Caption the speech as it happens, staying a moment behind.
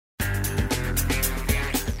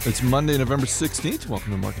It's Monday, November 16th.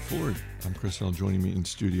 Welcome to Market Forward. I'm Chris Hill. Joining me in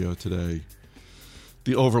studio today,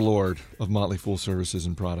 the overlord of Motley Fool Services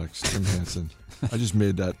and Products, Tim Hansen. I just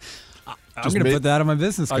made that. I'm going to put that on my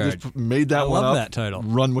business card. I just made that one up. I love that title.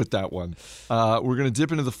 Run with that one. We're going to dip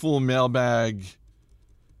into the Fool mailbag,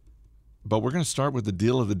 but we're going to start with the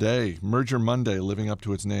deal of the day. Merger Monday, living up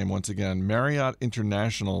to its name once again. Marriott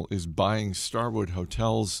International is buying Starwood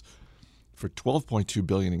Hotels for $12.2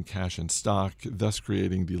 billion in cash and stock, thus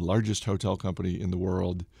creating the largest hotel company in the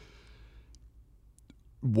world.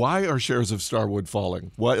 Why are shares of Starwood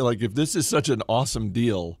falling? Why, if this is such an awesome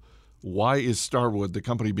deal, why is Starwood, the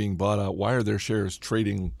company being bought out, why are their shares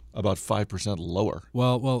trading about 5% lower?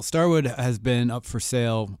 Well, Starwood has been up for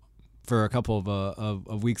sale for a couple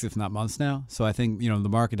of weeks, if not months now. So I think the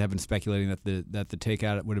market have been speculating that the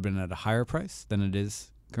takeout would have been at a higher price than it is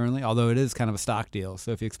currently, although it is kind of a stock deal.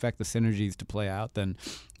 So if you expect the synergies to play out, then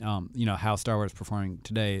how Starwood is performing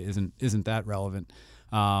today isn't that relevant.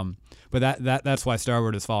 But that's why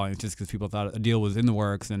Starwood is falling. It's just because people thought a deal was in the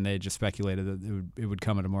works and they just speculated that it would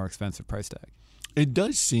come at a more expensive price tag. It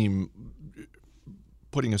does seem,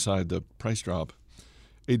 putting aside the price drop,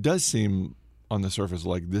 it does seem on the surface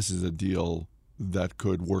like this is a deal that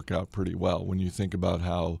could work out pretty well when you think about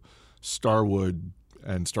how Starwood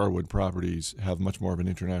and Starwood Properties have much more of an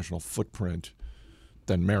international footprint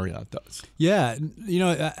than Marriott does. Yeah,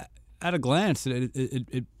 at a glance,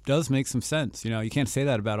 it does make some sense. You can't say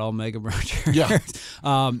that about all mega mergers. Yeah.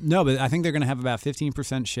 No, but I think they're going to have about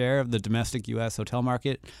 15% share of the domestic U.S. hotel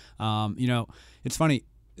market. It's funny.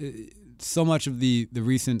 So much of the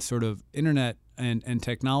recent sort of internet and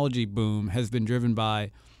technology boom has been driven by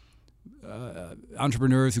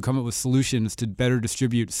entrepreneurs who come up with solutions to better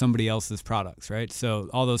distribute somebody else's products, right? So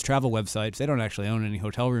all those travel websites, they don't actually own any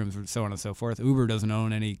hotel rooms or so on and so forth. Uber doesn't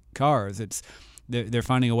own any cars. They're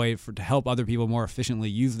finding a way to help other people more efficiently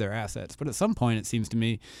use their assets. But at some point, it seems to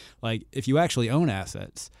me like if you actually own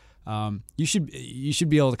assets, you should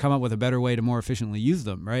be able to come up with a better way to more efficiently use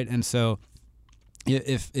them, right? And so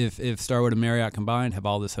if Starwood and Marriott combined have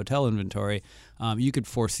all this hotel inventory, you could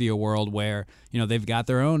foresee a world where they've got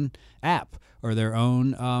their own app or their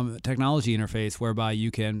own technology interface whereby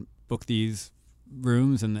you can book these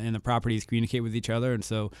rooms and the properties communicate with each other, and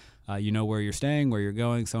so where you're staying, where you're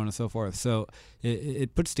going, so on and so forth. So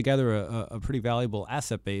it puts together a pretty valuable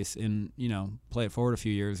asset base in play it forward a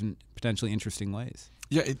few years in potentially interesting ways.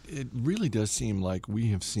 Yeah, it really does seem like we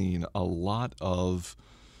have seen a lot of,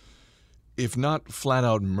 if not flat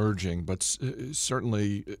out merging, but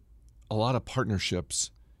certainly a lot of partnerships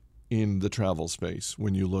in the travel space.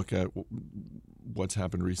 When you look at what's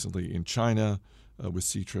happened recently in China with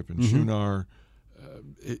Ctrip and Qunar,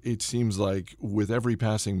 it seems like with every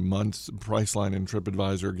passing month, Priceline and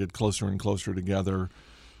TripAdvisor get closer and closer together.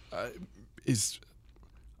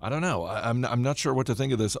 I don't know. I'm not sure what to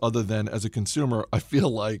think of this other than as a consumer, I feel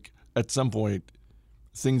like at some point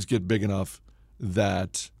things get big enough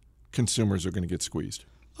that consumers are going to get squeezed.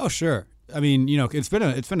 Oh, sure. I mean, it's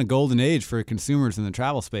been a golden age for consumers in the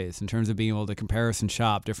travel space in terms of being able to comparison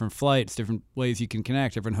shop different flights, different ways you can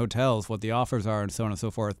connect, different hotels, what the offers are, and so on and so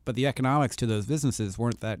forth. But the economics to those businesses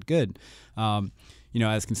weren't that good.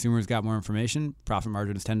 As consumers got more information, profit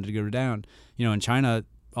margins tended to go down. In China,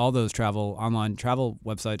 all those online travel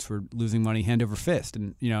websites were losing money hand over fist.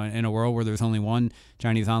 And, in a world where there's only one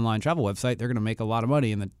Chinese online travel website, they're going to make a lot of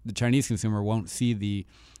money, and the Chinese consumer won't see the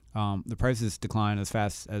prices decline as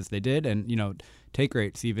fast as they did, and take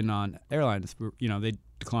rates even on airlines, they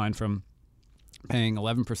declined from paying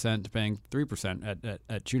 11% to paying 3%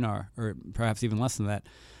 at Qunar, or perhaps even less than that.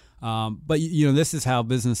 But this is how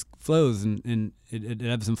business flows, and it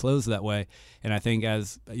ebbs and flows that way. And I think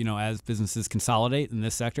as businesses consolidate in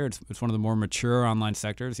this sector, it's one of the more mature online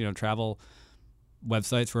sectors. Travel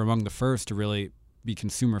websites were among the first to really be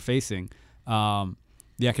consumer facing.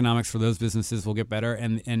 The economics for those businesses will get better,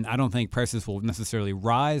 and I don't think prices will necessarily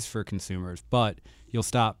rise for consumers, but you'll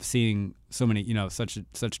stop seeing so many,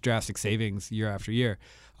 such drastic savings year after year.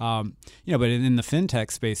 But in the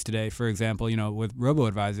fintech space today, for example, with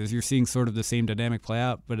robo-advisors, you're seeing sort of the same dynamic play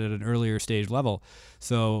out, but at an earlier stage level.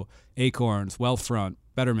 So Acorns, Wealthfront,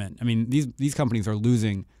 Betterment, I mean, these companies are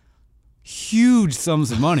losing huge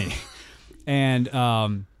sums of money, and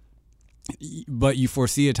but you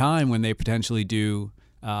foresee a time when they potentially do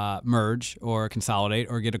merge or consolidate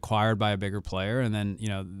or get acquired by a bigger player, and then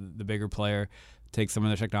the bigger player takes some of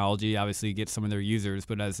their technology, obviously gets some of their users,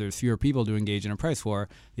 but as there's fewer people to engage in a price war,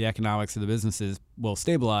 the economics of the businesses will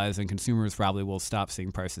stabilize, and consumers probably will stop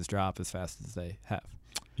seeing prices drop as fast as they have.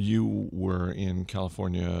 You were in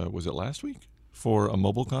California, was it last week, for a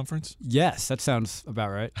mobile conference? Yes, that sounds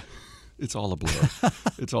about right. It's all a blur.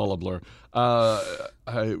 It's all a blur.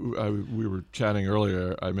 We were chatting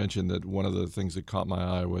earlier. I mentioned that one of the things that caught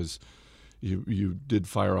my eye was you did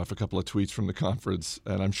fire off a couple of tweets from the conference,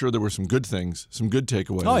 and I'm sure there were some good things, some good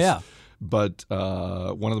takeaways. Oh, yeah. But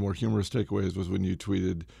one of the more humorous takeaways was when you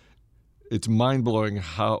tweeted, "It's mind-blowing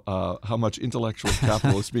how much intellectual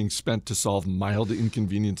capital is being spent to solve mild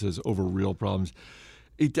inconveniences over real problems."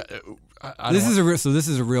 This is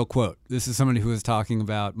a real quote. This is somebody who was talking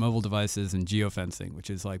about mobile devices and geofencing,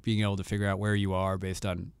 which is like being able to figure out where you are based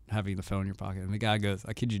on having the phone in your pocket. And the guy goes,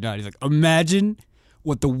 I kid you not, he's like, imagine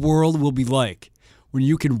what the world will be like when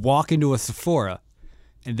you can walk into a Sephora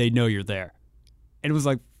and they know you're there. And it was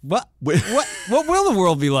like, what will the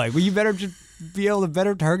world be like? Will you better just be able to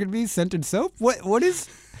better target me, scented soap? What is...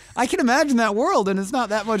 I can imagine that world, and it's not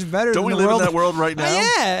that much better than the world. Don't we live in that world right now?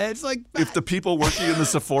 Yeah, it's like... If the people working in the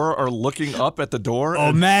Sephora are looking up at the door...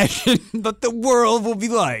 Imagine what the world will be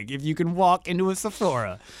like if you can walk into a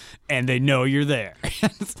Sephora and they know you're there.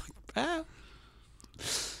 It's like,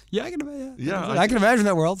 yeah, I can imagine. Yeah, I can imagine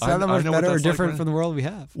that world. It's not that much better or different from the world we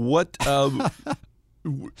have. What...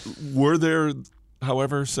 were there...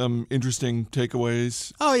 However, some interesting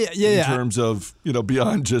takeaways. Oh yeah. In terms of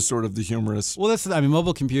beyond just sort of the humorous. Well,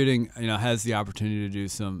 mobile computing has the opportunity to do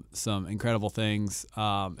some incredible things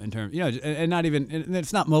in terms and not even and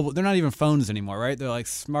it's not mobile. They're not even phones anymore, right? They're like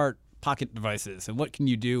smart pocket devices. And what can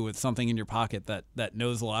you do with something in your pocket that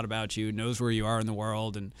knows a lot about you, knows where you are in the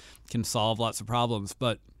world, and can solve lots of problems?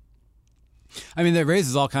 But that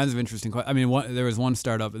raises all kinds of interesting questions. There was one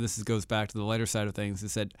startup, and this goes back to the lighter side of things, that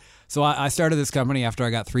said, so I started this company after I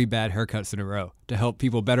got 3 bad haircuts in a row to help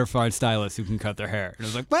people better find stylists who can cut their hair. And I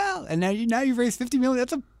was like, well, and now you've raised $50 million.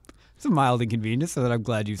 That's a mild inconvenience, so that I'm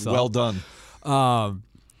glad you saw. Well done.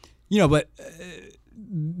 But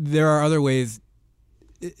there are other ways.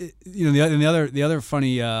 The other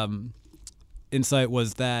funny insight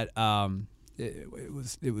was that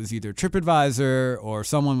it was either TripAdvisor or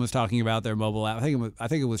someone was talking about their mobile app. I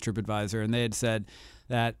think it was TripAdvisor, and they had said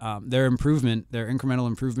that their incremental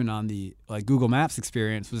improvement on the Google Maps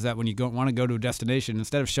experience was that when you want to go to a destination,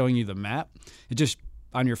 instead of showing you the map, it just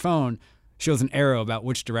on your phone shows an arrow about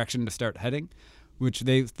which direction to start heading, which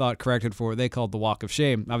they thought corrected for what they called the walk of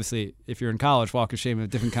shame. Obviously, if you're in college, walk of shame has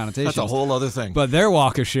different connotations. That's a whole other thing. But their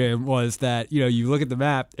walk of shame was that, you look at the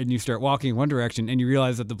map and you start walking in one direction and you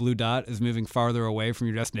realize that the blue dot is moving farther away from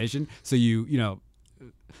your destination. So you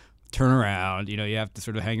turn around, you have to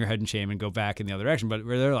sort of hang your head in shame and go back in the other direction. But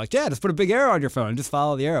where they're like, yeah, just put a big arrow on your phone and just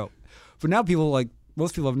follow the arrow. But now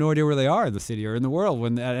most people have no idea where they are in the city or in the world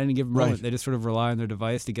when at any given moment. Right. They just sort of rely on their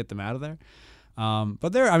device to get them out of there.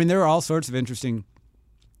 But there are all sorts of interesting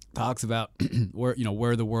talks about where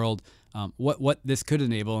the world, what this could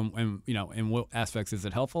enable, and in what aspects is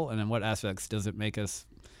it helpful, and in what aspects does it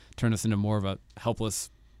turn us into more of a helpless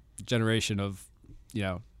generation of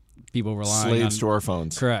people relying slaves on to our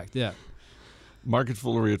phones. Correct. Yeah.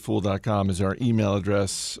 Marketfoolery@fool.com is our email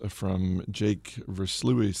address from Jake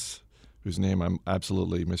Versluis, whose name I'm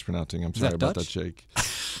absolutely mispronouncing. I'm sorry about that, Jake.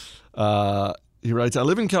 He writes, I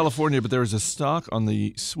live in California, but there is a stock on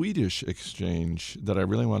the Swedish exchange that I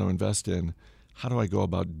really want to invest in. How do I go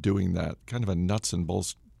about doing that? Kind of a nuts and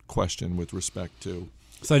bolts question with respect to.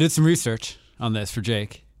 So I did some research on this for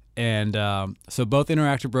Jake. And so both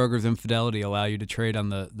Interactive Brokers and Fidelity allow you to trade on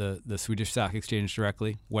the Swedish stock exchange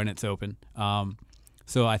directly when it's open.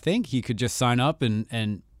 So I think he could just sign up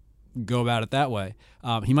and go about it that way.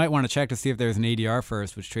 He might want to check to see if there's an ADR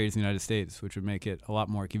first, which trades in the United States, which would make it a lot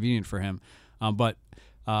more convenient for him. But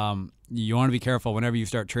you want to be careful whenever you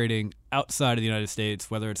start trading outside of the United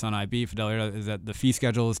States, whether it's on IB, Fidelity, is that the fee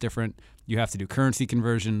schedule is different. You have to do currency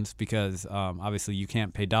conversions because obviously you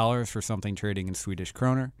can't pay dollars for something trading in Swedish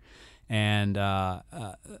kroner. And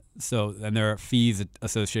and there are fees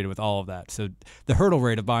associated with all of that. So the hurdle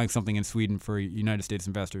rate of buying something in Sweden for United States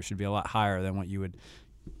investors should be a lot higher than what you would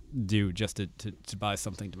do just to buy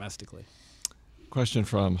something domestically. Question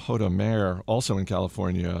from Hoda Mayer, also in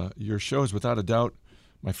California. Your show is without a doubt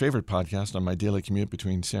my favorite podcast on my daily commute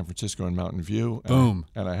between San Francisco and Mountain View. Boom.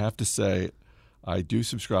 And I have to say, I do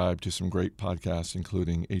subscribe to some great podcasts,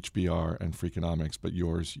 including HBR and Freakonomics, but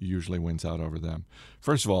yours usually wins out over them.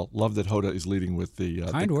 First of all, love that Hoda is leading with the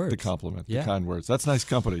compliment, the kind words. That's nice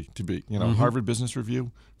company to be. Harvard Business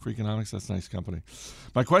Review, Freakonomics, that's nice company.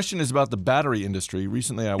 My question is about the battery industry.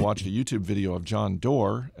 Recently, I watched a YouTube video of John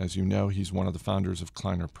Doerr. As you know, he's one of the founders of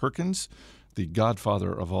Kleiner Perkins, the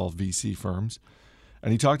godfather of all VC firms.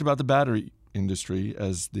 And he talked about the battery industry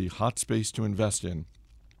as the hot space to invest in.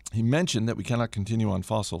 He mentioned that we cannot continue on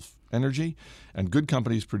fossil energy, and good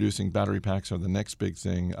companies producing battery packs are the next big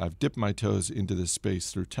thing. I've dipped my toes into this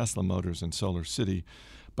space through Tesla Motors and Solar City,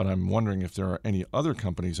 but I'm wondering if there are any other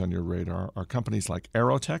companies on your radar. Are companies like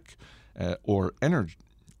Aerotech or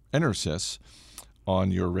Enersys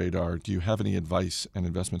on your radar? Do you have any advice and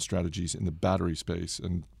investment strategies in the battery space?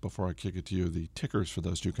 And before I kick it to you, the tickers for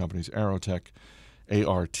those two companies, Aerotech,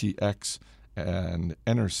 ARTX, and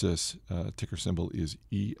Enersys, ticker symbol is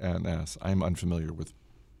ENS. I'm unfamiliar with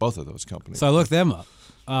both of those companies. So I looked them up.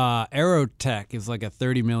 Aerotech is like a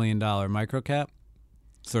 $30 million microcap,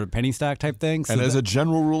 sort of penny stock type thing. So and as a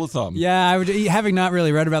general rule of thumb. Yeah, having not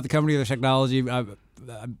really read about the company or the technology,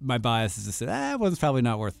 my bias is to say that one's probably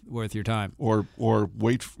not worth your time. Or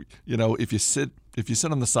wait, if you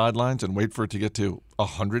sit on the sidelines and wait for it to get to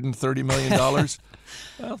 $130 million,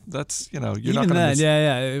 well, that's, you're not going to miss.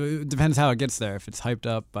 Yeah. It depends how it gets there. If it's hyped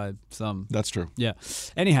up by some. That's true. Yeah.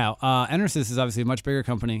 Anyhow, Enersys is obviously a much bigger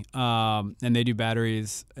company, and they do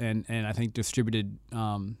batteries and I think distributed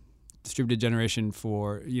generation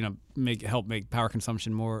for help make power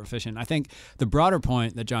consumption more efficient. I think the broader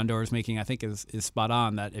point that John Doerr is making, I think, is spot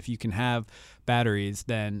on. That if you can have batteries,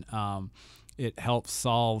 then it helps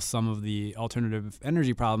solve some of the alternative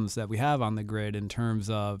energy problems that we have on the grid in terms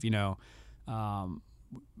of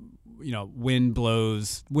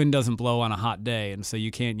wind doesn't blow on a hot day, and so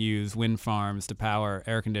you can't use wind farms to power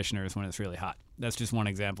air conditioners when it's really hot. That's just one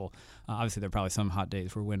example. Obviously, there are probably some hot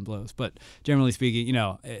days where wind blows, but generally speaking,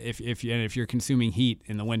 if you're consuming heat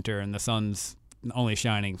in the winter and the sun's only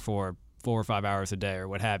shining for 4 or 5 hours a day or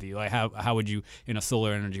what have you, like how would you in a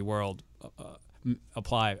solar energy world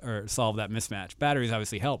apply or solve that mismatch? Batteries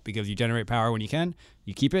obviously help because you generate power when you can,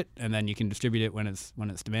 you keep it, and then you can distribute it when it's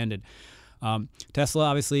demanded. Tesla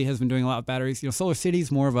obviously has been doing a lot with batteries. Solar City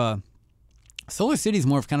is more of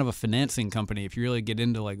kind of a financing company. If you really get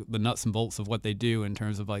into like the nuts and bolts of what they do in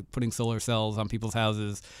terms of like putting solar cells on people's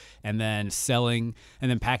houses and then selling and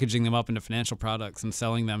then packaging them up into financial products and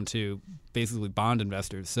selling them to basically bond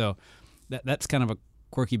investors. So that's kind of a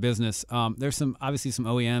quirky business. There's some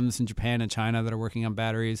OEMs in Japan and China that are working on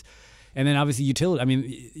batteries, and then obviously utility. I mean,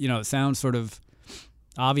 it sounds sort of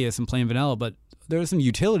obvious and plain vanilla, but there are some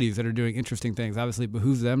utilities that are doing interesting things. Obviously, it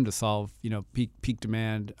behooves them to solve, peak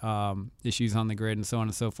demand issues on the grid and so on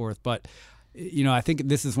and so forth. But, I think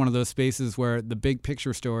this is one of those spaces where the big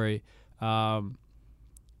picture story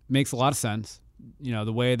makes a lot of sense.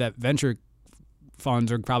 The way that venture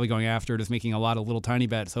funds are probably going after it is making a lot of little tiny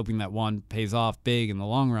bets, hoping that one pays off big in the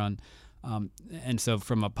long run. And so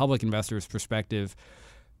from a public investor's perspective,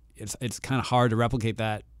 it's kind of hard to replicate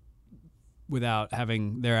that without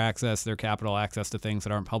having their capital access to things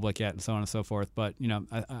that aren't public yet, and so on and so forth. But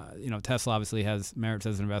Tesla obviously has merits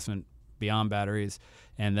as an investment beyond batteries,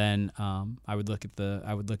 and then I would look at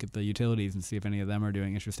the utilities and see if any of them are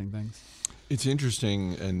doing interesting things. It's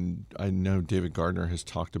interesting, and I know David Gardner has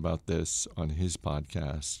talked about this on his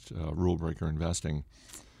podcast, Rule Breaker Investing.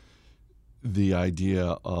 The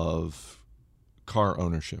idea of car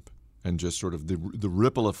ownership and just sort of the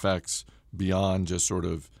ripple effects beyond just sort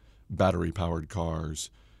of battery-powered cars,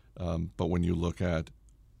 but when you look at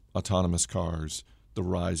autonomous cars, the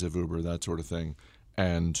rise of Uber, that sort of thing,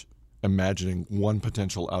 and imagining one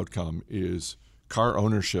potential outcome is car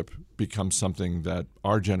ownership becomes something that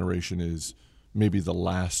our generation is maybe the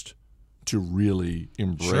last to really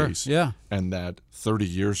embrace. Sure, yeah. And that 30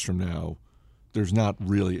 years from now, there's not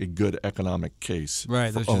really a good economic case for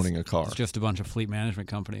owning a car. It's just a bunch of fleet management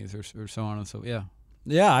companies or so on and so yeah.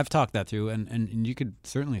 Yeah, I've talked that through, and you could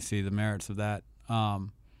certainly see the merits of that.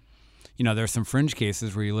 There's some fringe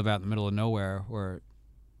cases where you live out in the middle of nowhere where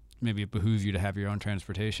maybe it behooves you to have your own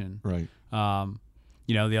transportation. Right.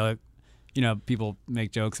 People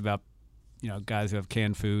make jokes about, guys who have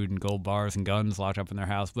canned food and gold bars and guns locked up in their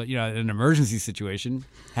house. But, in an emergency situation,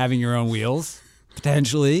 having your own wheels,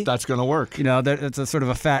 potentially. That's going to work. It's a sort of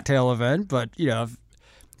a fat tail event, but, if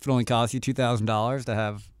it only costs you $2,000 to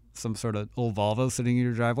have some sort of old Volvo sitting in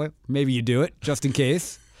your driveway, maybe you do it just in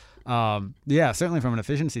case. Certainly from an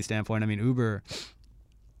efficiency standpoint, I mean, Uber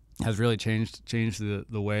has really changed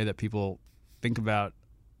the way that people think about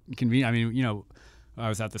convenience. I mean, I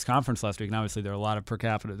was at this conference last week, and obviously there are a lot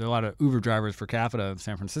of Uber drivers per capita in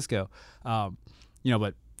San Francisco.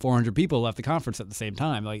 But 400 people left the conference at the same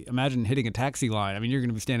time. Like, imagine hitting a taxi line. I mean, you're going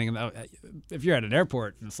to be standing if you're at an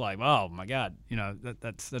airport, and it's like, oh my God,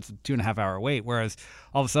 that's a 2.5 hour wait. Whereas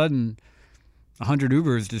all of a sudden, 100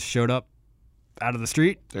 Ubers just showed up out of the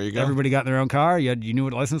street. There you go. Everybody got in their own car. You knew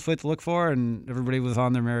what license plate to look for, and everybody was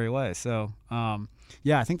on their merry way. So, I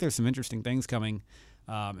think there's some interesting things coming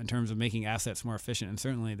in terms of making assets more efficient. And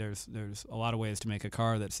certainly there's a lot of ways to make a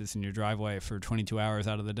car that sits in your driveway for 22 hours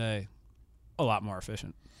out of the day a lot more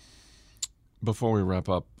efficient. Before we wrap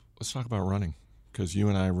up, let's talk about running, because you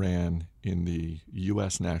and I ran in the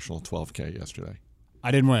U.S. National 12K yesterday.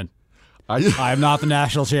 I didn't win. I am not the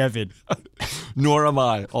national champion. Nor am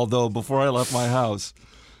I. Although before I left my house,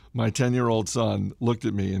 my 10-year-old son looked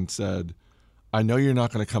at me and said, I know you're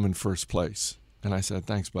not going to come in first place. And I said,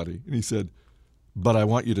 thanks, buddy. And he said, but I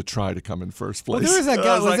want you to try to come in first place. Well, there was that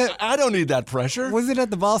guy. I was like, I don't need that pressure. Was it at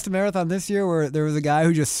the Boston Marathon this year where there was a guy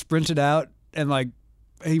who just sprinted out and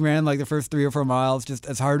he ran the first 3 or 4 miles just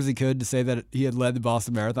as hard as he could to say that he had led the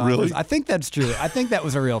Boston Marathon? Really? I think that's true. I think that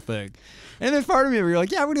was a real thing. And there's part of me where you're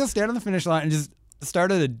like, yeah, we're going to stand on the finish line and just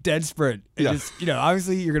start at a dead sprint. And just,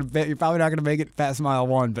 obviously you're probably not going to make it past mile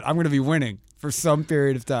 1, but I'm going to be winning for some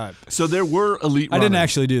period of time. So there were elite runners. I didn't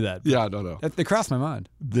actually do that. Yeah, no. They crossed my mind.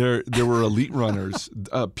 There were elite runners,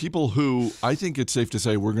 people who I think it's safe to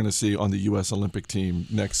say we're going to see on the U.S. Olympic team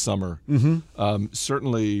next summer. Mm-hmm.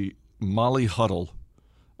 Certainly Molly Huddle,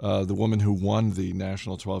 the woman who won the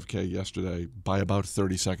National 12K yesterday by about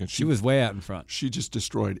 30 seconds. She was way out in front. She just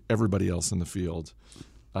destroyed everybody else in the field.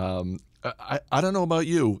 I don't know about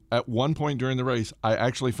you. At one point during the race, I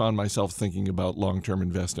actually found myself thinking about long-term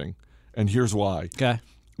investing. And here's why. Okay.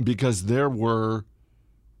 Because there were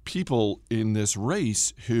people in this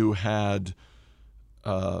race who had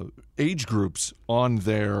age groups on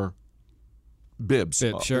their bibs.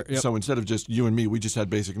 Sure. Yep. So instead of just you and me, we just had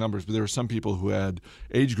basic numbers. But there were some people who had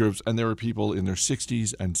age groups, and there were people in their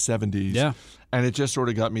 60s and 70s. Yeah. And it just sort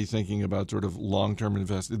of got me thinking about sort of long-term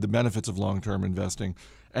investing, the benefits of long-term investing,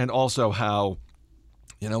 and also how,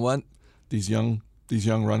 you know what, these young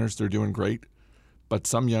runners, they're doing great. But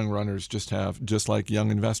some young runners just like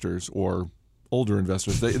young investors or older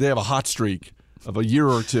investors, they have a hot streak of a year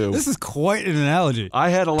or two. This is quite an analogy. I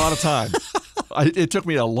had a lot of time. It took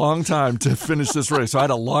me a long time to finish this race, so I had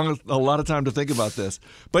a lot of time to think about this.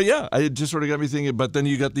 But yeah, it just sort of got me thinking. But then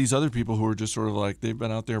you got these other people who are just sort of like they've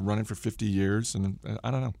been out there running for 50 years, and I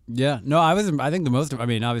don't know. Yeah, no, I think the most. I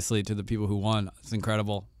mean, obviously to the people who won, it's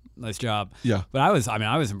incredible, nice job. Yeah, but I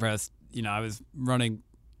was impressed. I was running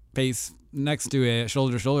pace next to a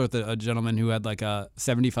shoulder to shoulder with a gentleman who had like a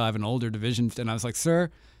 75 and older division, and I was like, sir,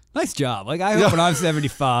 nice job. Like I hope when I'm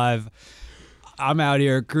 75. I'm out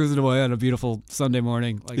here cruising away on a beautiful Sunday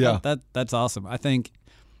morning. That's awesome. I think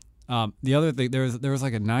the other thing, there was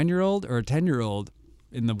like a 9-year-old or a 10-year-old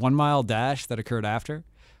in the 1 mile dash that occurred after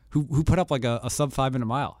who put up like a sub 5 minute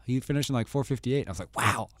mile. He finished in like 4:58. I was like,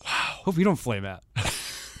 wow. Hope you don't flame out.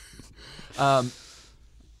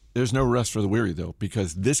 There's no rest for the weary though,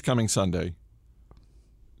 because this coming Sunday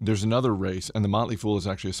there's another race, and the Motley Fool is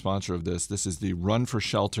actually a sponsor of this. This is the Run for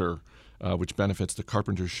Shelter, which benefits the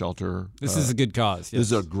Carpenters Shelter. This is a good cause. Yes.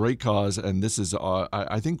 This is a great cause, and this is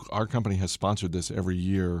I think our company has sponsored this every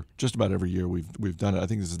year. Just about every year we've done it. I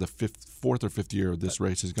think this is the fourth or fifth year this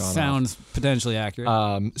race has gone. Sounds potentially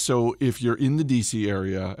accurate. So if you're in the D.C.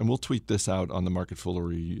 area, and we'll tweet this out on the Market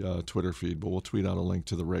Foolery Twitter feed, but we'll tweet out a link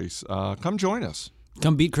to the race. Come join us.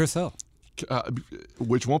 Come beat Chris Hill.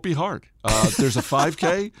 Which won't be hard. There's a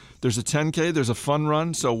 5K, there's a 10K, there's a fun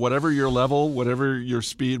run. So whatever your level, whatever your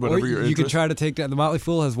speed, whatever your interest. You can try to take that. The Motley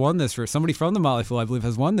Fool has won this race. Somebody from the Motley Fool, I believe,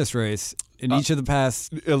 has won this race in each of the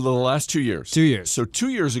past... In the last 2 years. 2 years. So 2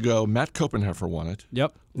 years ago, Matt Koppenheffer won it.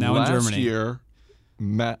 Yep. Now last in Germany. Last year,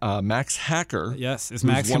 Max Hacker. Yes. Is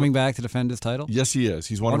Max coming back to defend his title? Yes, he is.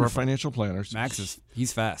 He's one of our financial planners.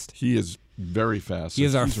 He's fast. He is very fast. He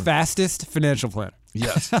is our fastest financial planner.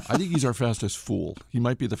 Yes. I think he's our fastest fool. He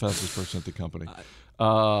might be the fastest person at the company.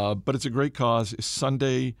 But it's a great cause. It's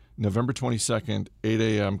Sunday, November 22nd, 8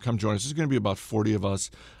 a.m. Come join us. There's going to be about 40 of us.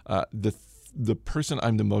 The person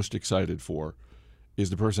I'm the most excited for is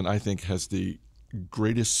the person I think has the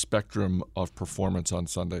greatest spectrum of performance on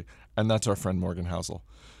Sunday, and that's our friend Morgan Housel.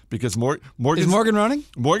 Because Is Morgan running?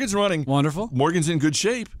 Morgan's running. Wonderful. Morgan's in good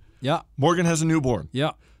shape. Yeah. Morgan has a newborn.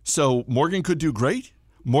 Yeah. So Morgan could do great.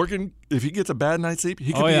 Morgan, if he gets a bad night's sleep,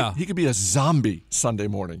 he could be a zombie Sunday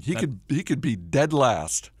morning. He could be dead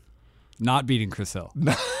last. Not beating Chris Hill.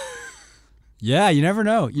 Yeah, you never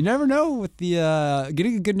know. You never know with the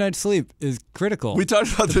getting a good night's sleep is critical. We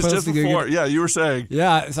talked about this just before. Yeah, you were saying.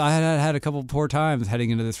 Yeah, so I had a couple poor times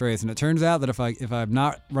heading into this race, and it turns out that if I'm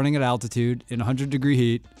not running at altitude in 100-degree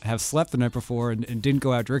heat, have slept the night before, and didn't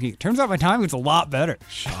go out drinking, it turns out my time gets a lot better.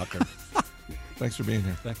 Shocker. Thanks for being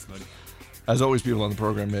here. Thanks, buddy. As always, people on the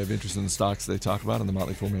program may have interest in the stocks they talk about, and the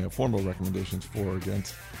Motley Fool may have formal recommendations for or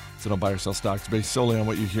against. So don't buy or sell stocks based solely on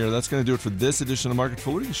what you hear. That's going to do it for this edition of Market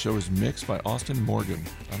Foolery. The show is mixed by Austin Morgan.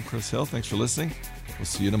 I'm Chris Hill. Thanks for listening. We'll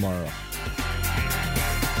see you tomorrow.